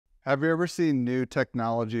Have you ever seen new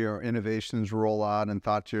technology or innovations roll out and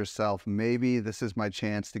thought to yourself, maybe this is my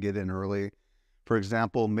chance to get in early? For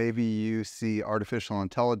example, maybe you see artificial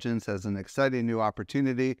intelligence as an exciting new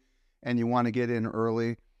opportunity and you want to get in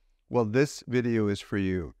early. Well, this video is for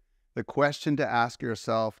you. The question to ask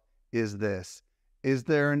yourself is this: is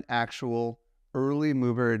there an actual early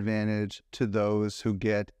mover advantage to those who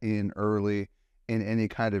get in early in any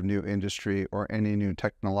kind of new industry or any new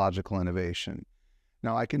technological innovation?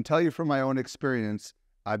 Now, I can tell you from my own experience,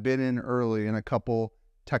 I've been in early in a couple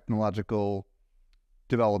technological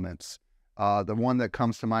developments. The one that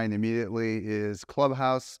comes to mind immediately is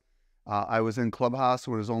Clubhouse. I was in Clubhouse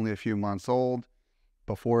when it was only a few months old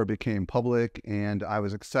before it became public, and I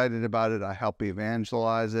was excited about it. I helped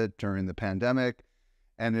evangelize it during the pandemic,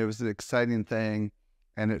 and it was an exciting thing,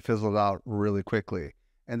 and it fizzled out really quickly.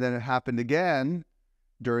 And then it happened again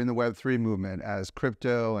during the Web3 movement as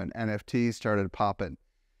crypto and NFTs started popping.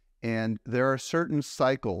 And there are certain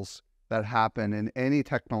cycles that happen in any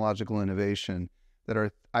technological innovation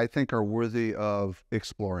that I think are worthy of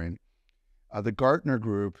exploring. The Gartner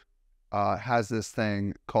Group has this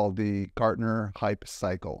thing called the Gartner Hype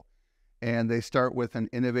Cycle. And they start with an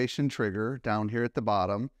innovation trigger down here at the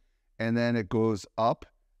bottom, and then it goes up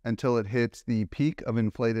until it hits the peak of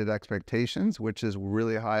inflated expectations, which is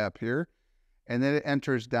really high up here. And then it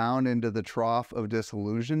enters down into the trough of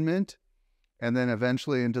disillusionment, and then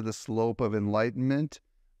eventually into the slope of enlightenment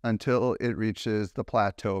until it reaches the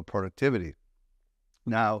plateau of productivity.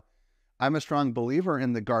 Now, I'm a strong believer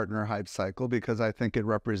in the Gartner hype cycle because I think it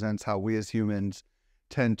represents how we as humans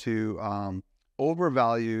tend to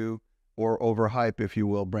overvalue or overhype, if you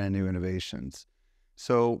will, brand new innovations.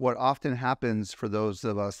 So what often happens for those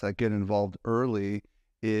of us that get involved early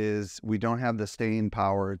is we don't have the staying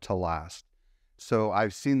power to last. So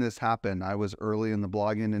I've seen this happen. I was early in the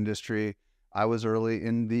blogging industry. I was early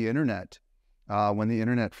in the internet when the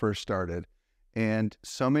internet first started. And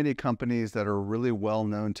so many companies that are really well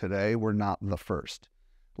known today were not the first.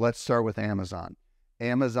 Let's start with Amazon.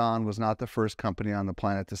 Amazon was not the first company on the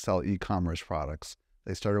planet to sell e-commerce products.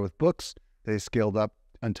 They started with books. They scaled up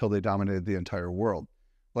until they dominated the entire world.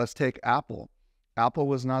 Let's take Apple. Apple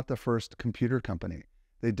was not the first computer company.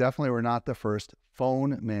 They definitely were not the first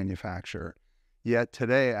phone manufacturer. Yet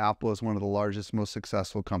today, Apple is one of the largest, most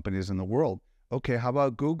successful companies in the world. Okay, how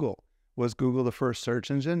about Google? Was Google the first search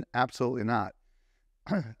engine? Absolutely not.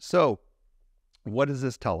 So what does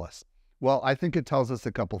this tell us? Well, I think it tells us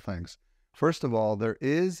a couple things. First of all, there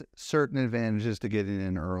is certain advantages to getting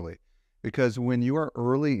in early, because when you are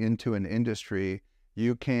early into an industry,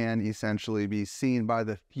 you can essentially be seen by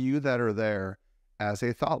the few that are there as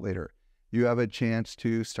a thought leader. You have a chance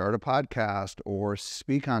to start a podcast or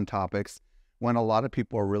speak on topics when a lot of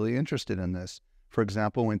people are really interested in this. For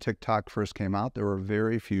example, when TikTok first came out, there were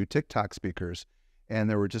very few TikTok speakers, and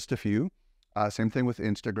there were just a few. Same thing with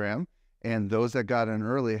Instagram. And those that got in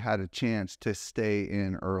early had a chance to stay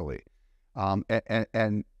in early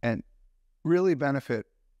and really benefit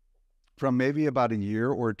from maybe about a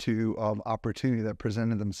year or two of opportunity that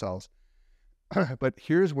presented themselves. But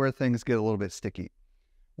here's where things get a little bit sticky.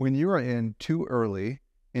 When you are in too early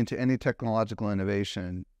into any technological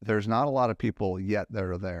innovation, there's not a lot of people yet that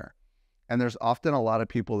are there. And there's often a lot of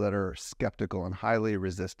people that are skeptical and highly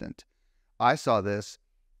resistant. I saw this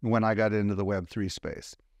when I got into the Web3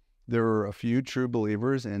 space. There were a few true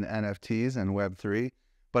believers in NFTs and Web3,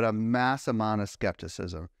 but a mass amount of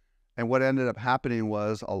skepticism. And what ended up happening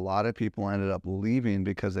was a lot of people ended up leaving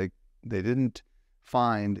because they didn't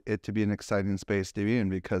find it to be an exciting space to be in,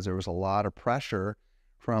 because there was a lot of pressure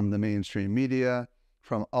from the mainstream media,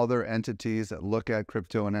 from other entities that look at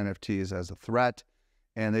crypto and NFTs as a threat,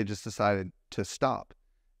 and they just decided to stop.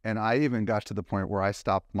 And I even got to the point where I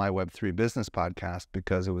stopped my Web3 business podcast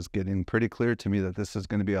because it was getting pretty clear to me that this is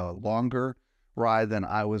going to be a longer ride than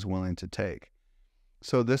I was willing to take.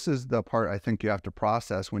 So this is the part I think you have to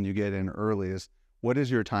process when you get in early is, what is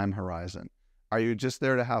your time horizon? Are you just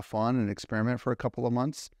there to have fun and experiment for a couple of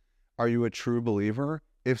months? Are you a true believer?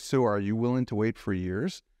 If so, are you willing to wait for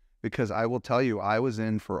years? Because I will tell you, I was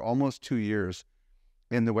in for almost 2 years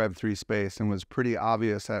in the Web3 space, and was pretty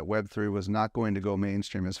obvious that Web3 was not going to go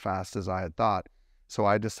mainstream as fast as I had thought. So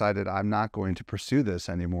I decided I'm not going to pursue this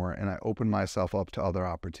anymore, and I opened myself up to other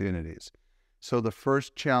opportunities. So the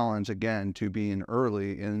first challenge, again, to being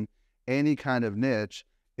early in any kind of niche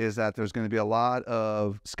is that there's going to be a lot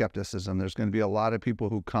of skepticism. There's going to be a lot of people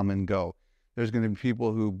who come and go. There's going to be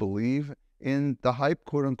people who believe in the hype,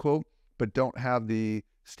 quote unquote, but don't have the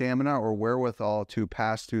stamina or wherewithal to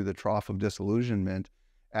pass through the trough of disillusionment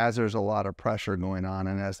as there's a lot of pressure going on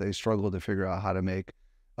and as they struggle to figure out how to make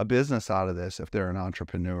a business out of this if they're an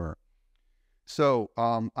entrepreneur. So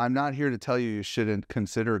I'm not here to tell you you shouldn't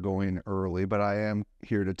consider going early, but I am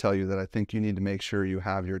here to tell you that I think you need to make sure you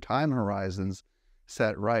have your time horizons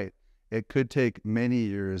set right. It could take many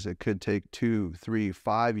years. It could take 2, 3,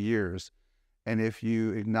 5 years. And if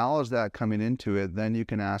you acknowledge that coming into it, then you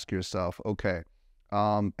can ask yourself, okay,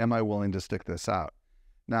 am I willing to stick this out?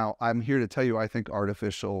 Now, I'm here to tell you, I think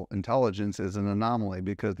artificial intelligence is an anomaly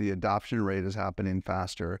because the adoption rate is happening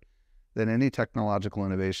faster than any technological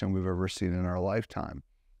innovation we've ever seen in our lifetime.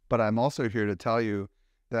 But I'm also here to tell you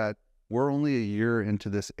that we're only a year into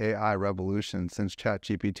this AI revolution since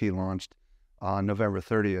ChatGPT launched on November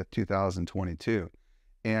 30th, 2022.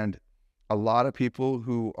 And a lot of people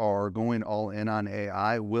who are going all in on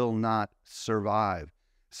AI will not survive.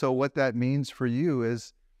 So what that means for you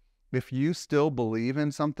is if you still believe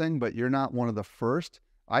in something, but you're not one of the first,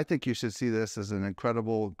 I think you should see this as an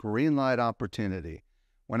incredible green light opportunity.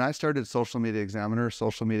 When I started Social Media Examiner,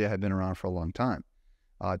 social media had been around for a long time.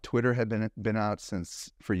 Twitter had been out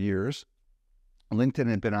for years. LinkedIn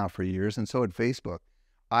had been out for years, and so had Facebook.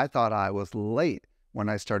 I thought I was late when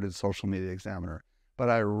I started Social Media Examiner, but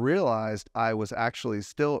I realized I was actually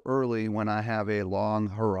still early when I have a long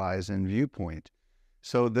horizon viewpoint.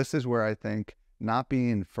 So this is where I think not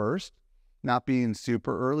being first, not being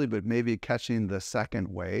super early, but maybe catching the second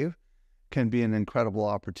wave can be an incredible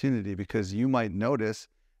opportunity because you might notice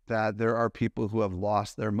that there are people who have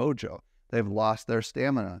lost their mojo. They've lost their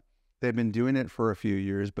stamina. They've been doing it for a few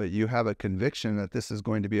years, but you have a conviction that this is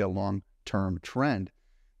going to be a long-term trend.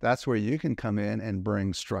 That's where you can come in and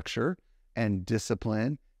bring structure and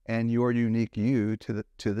discipline and your unique you to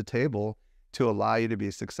the table to allow you to be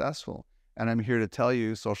successful. And I'm here to tell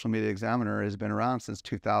you, Social Media Examiner has been around since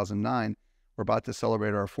 2009. We're about to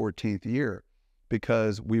celebrate our 14th year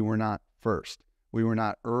because we were not first. We were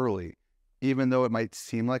not early. Even though it might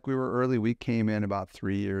seem like we were early, we came in about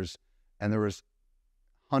 3 years, and there was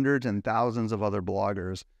hundreds and thousands of other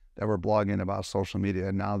bloggers that were blogging about social media,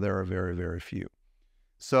 and now there are very, very few.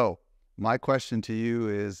 So my question to you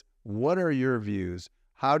is, what are your views?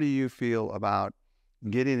 How do you feel about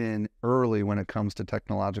getting in early when it comes to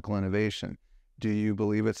technological innovation? Do you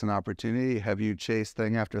believe it's an opportunity? Have you chased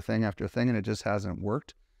thing after thing after thing and it just hasn't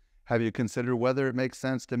worked? Have you considered whether it makes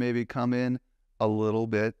sense to maybe come in a little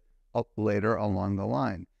bit later along the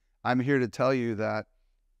line? I'm here to tell you that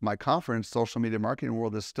my conference, Social Media Marketing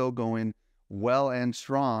World, is still going well and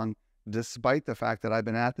strong, despite the fact that I've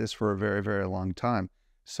been at this for a very, very long time.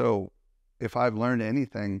 So if I've learned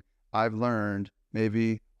anything, I've learned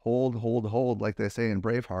maybe hold, like they say in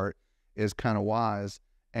Braveheart, is kind of wise,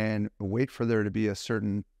 and wait for there to be a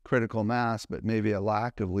certain critical mass, but maybe a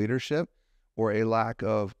lack of leadership or a lack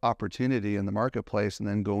of opportunity in the marketplace, and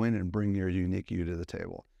then go in and bring your unique you to the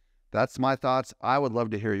table. That's my thoughts. I would love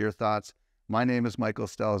to hear your thoughts. My name is Michael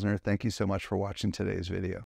Stelzner. Thank you so much for watching today's video.